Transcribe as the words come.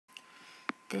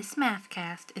This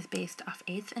mathcast is based off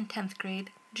 8th and 10th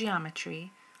grade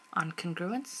geometry on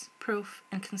congruence, proof,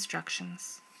 and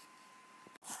constructions.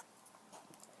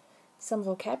 Some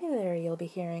vocabulary you'll be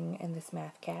hearing in this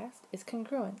mathcast is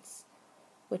congruence,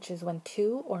 which is when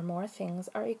two or more things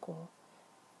are equal.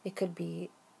 It could be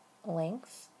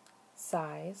length,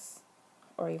 size,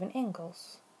 or even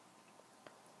angles.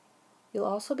 You'll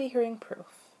also be hearing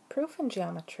proof. Proof in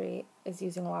geometry is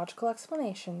using logical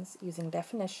explanations, using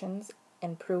definitions,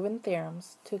 and proven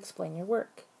theorems to explain your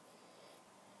work.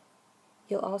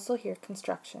 You'll also hear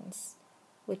constructions,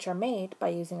 which are made by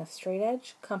using a straight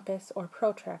edge, compass, or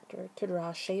protractor to draw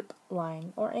a shape,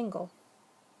 line, or angle.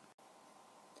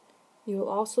 You will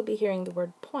also be hearing the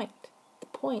word point. The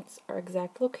points are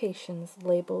exact locations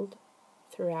labeled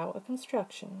throughout a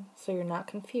construction, so you're not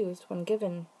confused when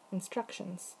given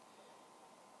instructions.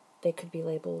 They could be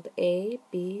labeled A,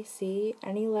 B, C,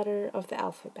 any letter of the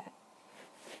alphabet.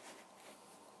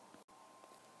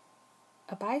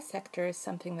 A bisector is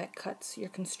something that cuts your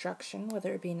construction,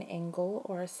 whether it be an angle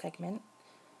or a segment,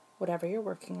 whatever you're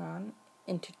working on,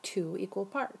 into two equal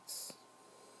parts.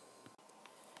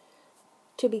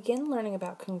 To begin learning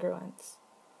about congruence,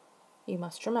 you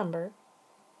must remember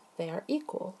they are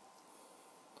equal.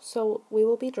 So we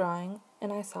will be drawing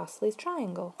an isosceles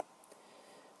triangle.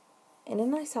 In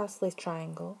an isosceles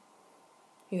triangle,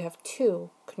 you have two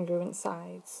congruent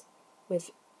sides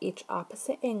with each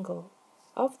opposite angle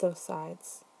of those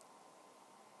sides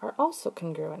are also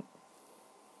congruent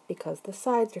because the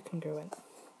sides are congruent.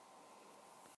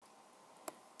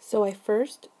 So I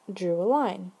first drew a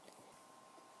line.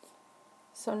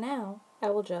 So now I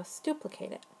will just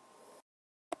duplicate it.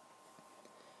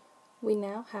 We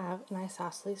now have an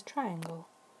isosceles triangle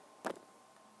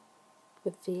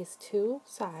with these two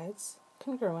sides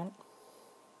congruent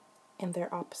and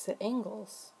their opposite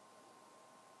angles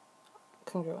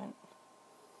congruent.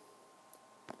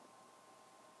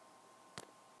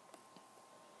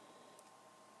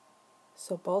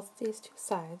 So both these two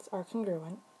sides are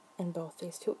congruent and both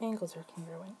these two angles are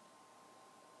congruent.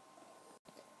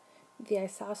 The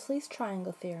isosceles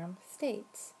triangle theorem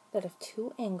states that if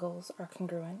two angles are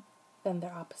congruent, then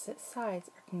their opposite sides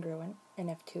are congruent, and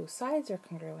if two sides are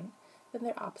congruent, then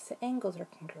their opposite angles are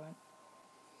congruent.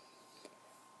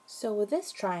 So with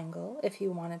this triangle, if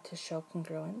you wanted to show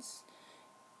congruence,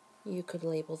 you could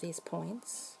label these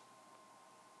points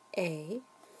A,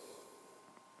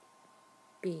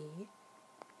 B,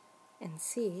 and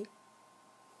C,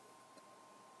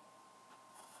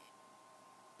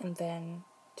 and then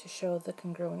to show the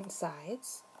congruent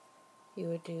sides, you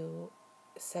would do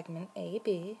segment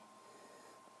AB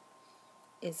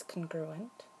is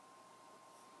congruent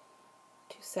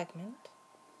to segment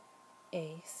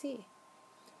AC.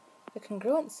 The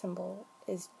congruent symbol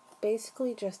is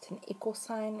basically just an equal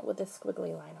sign with a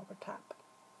squiggly line over top.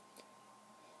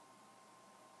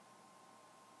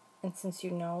 And since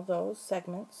you know those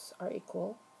segments are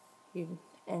equal,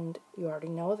 and you already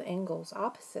know the angles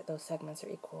opposite those segments are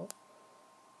equal,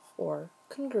 or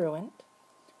congruent,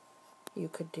 you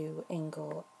could do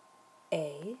angle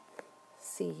A,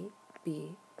 C,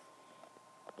 B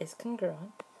is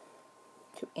congruent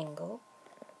to angle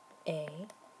A,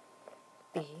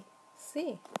 B,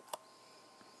 C.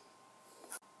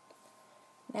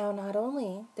 Now, not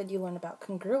only did you learn about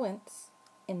congruence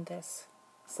in this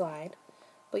slide,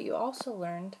 but you also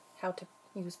learned how to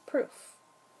use proof.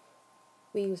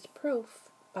 We used proof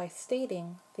by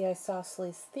stating the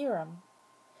isosceles theorem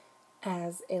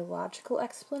as a logical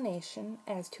explanation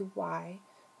as to why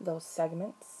those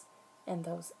segments and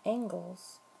those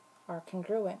angles are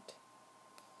congruent.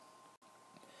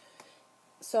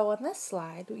 So on this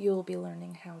slide, you will be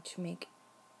learning how to make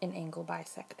an angle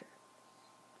bisector,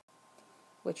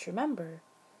 which, remember,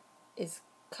 is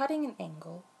cutting an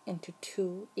angle into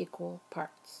two equal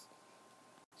parts.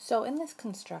 So in this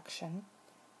construction,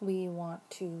 we want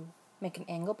to make an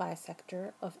angle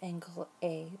bisector of angle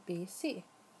ABC.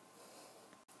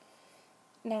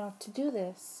 Now, to do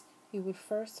this, you would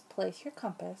first place your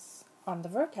compass on the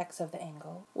vertex of the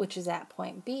angle, which is at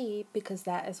point B, because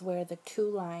that is where the two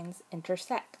lines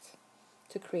intersect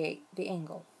to create the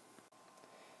angle.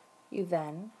 You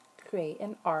then create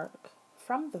an arc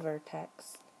from the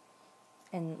vertex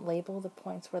and label the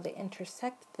points where they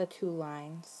intersect the two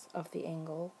lines of the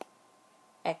angle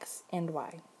X and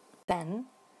Y. Then,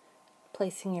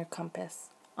 placing your compass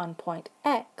on point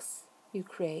X, you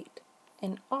create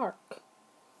an arc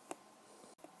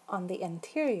on the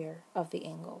interior of the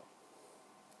angle.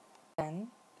 Then,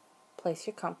 place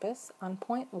your compass on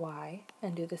point Y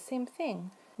and do the same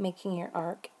thing, making your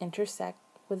arc intersect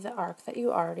with the arc that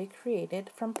you already created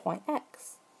from point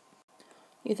X.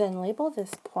 You then label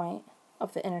this point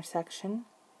of the intersection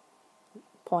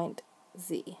point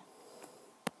Z.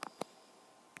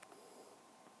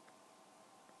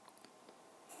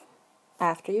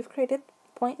 After you've created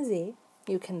point Z,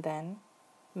 you can then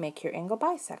make your angle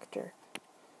bisector.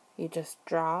 You just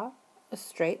draw a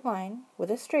straight line with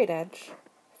a straight edge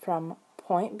from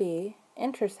point B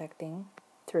intersecting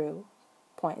through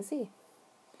point Z.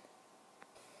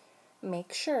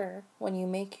 Make sure when you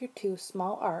make your two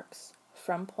small arcs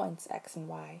from points X and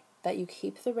Y that you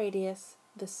keep the radius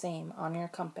the same on your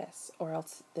compass, or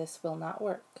else this will not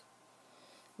work.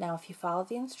 Now if you follow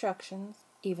the instructions,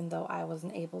 even though I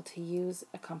wasn't able to use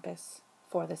a compass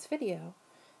for this video,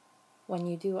 when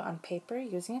you do it on paper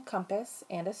using a compass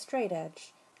and a straight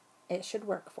edge, it should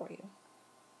work for you.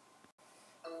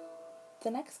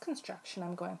 The next construction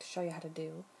I'm going to show you how to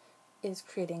do is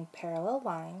creating parallel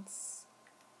lines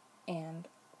and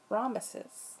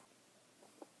rhombuses.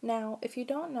 Now, if you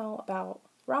don't know about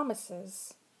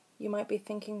rhombuses, you might be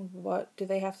thinking, what do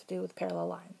they have to do with parallel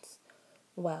lines?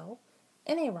 Well,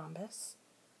 in a rhombus,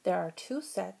 there are two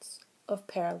sets of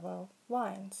parallel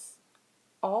lines.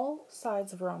 All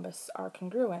sides of a rhombus are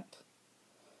congruent,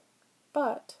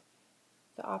 but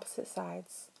the opposite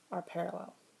sides are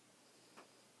parallel.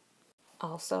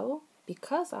 Also,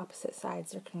 because opposite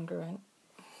sides are congruent,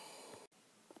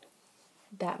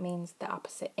 that means the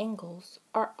opposite angles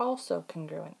are also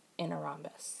congruent in a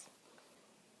rhombus.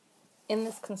 In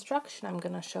this construction I'm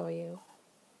going to show you,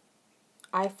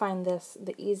 I find this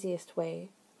the easiest way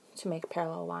to make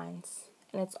parallel lines.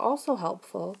 And it's also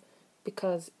helpful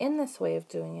because in this way of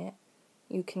doing it,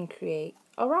 you can create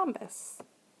a rhombus.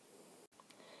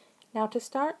 Now to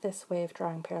start this way of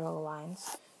drawing parallel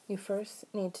lines, you first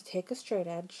need to take a straight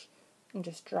edge and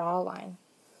just draw a line.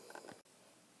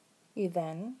 You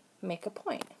then make a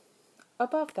point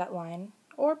above that line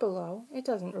or below, it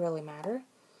doesn't really matter.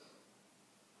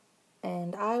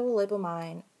 And I will label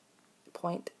mine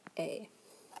point A.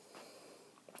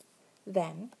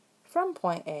 Then, from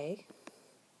point A,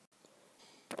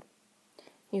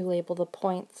 you label the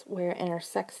points where it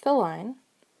intersects the line,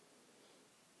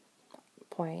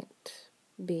 point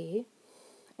B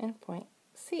and point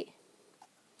C.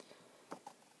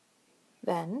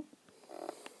 Then,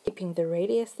 keeping the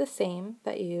radius the same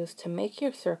that you used to make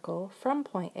your circle from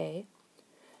point A,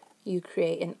 you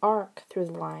create an arc through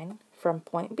the line from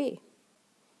point B.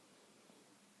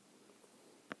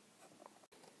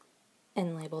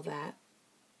 And label that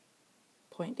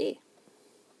point D.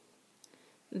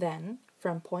 Then,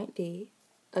 from point D,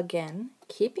 again,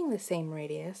 keeping the same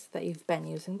radius that you've been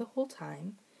using the whole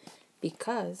time,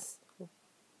 because,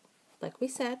 like we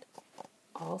said,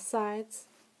 all sides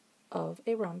of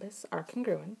a rhombus are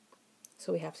congruent,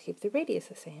 so we have to keep the radius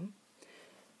the same.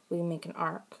 We make an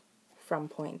arc from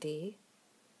point D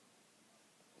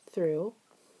through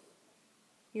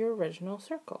your original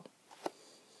circle.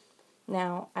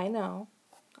 Now, I know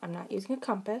I'm not using a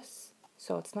compass,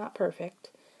 so it's not perfect,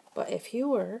 but if you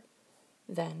were,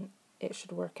 then it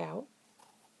should work out,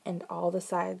 and all the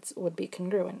sides would be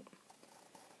congruent.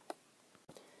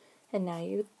 And now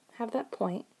you have that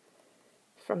point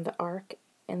from the arc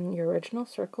and your original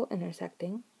circle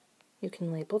intersecting. You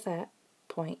can label that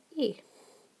point E.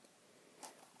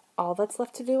 All that's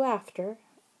left to do after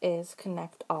is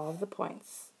connect all of the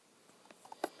points.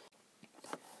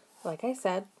 Like I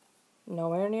said,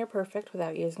 nowhere near perfect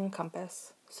without using a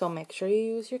compass, so make sure you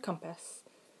use your compass.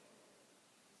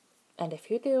 And if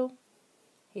you do,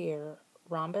 your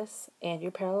rhombus and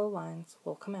your parallel lines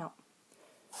will come out.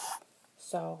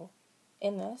 So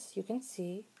in this, you can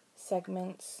see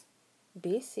segments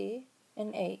BC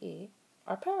and AE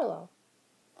are parallel,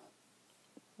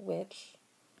 which,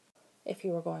 if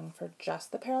you were going for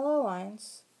just the parallel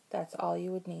lines, that's all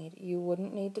you would need. You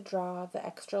wouldn't need to draw the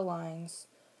extra lines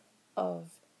of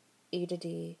E to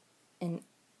D and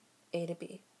A to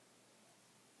B.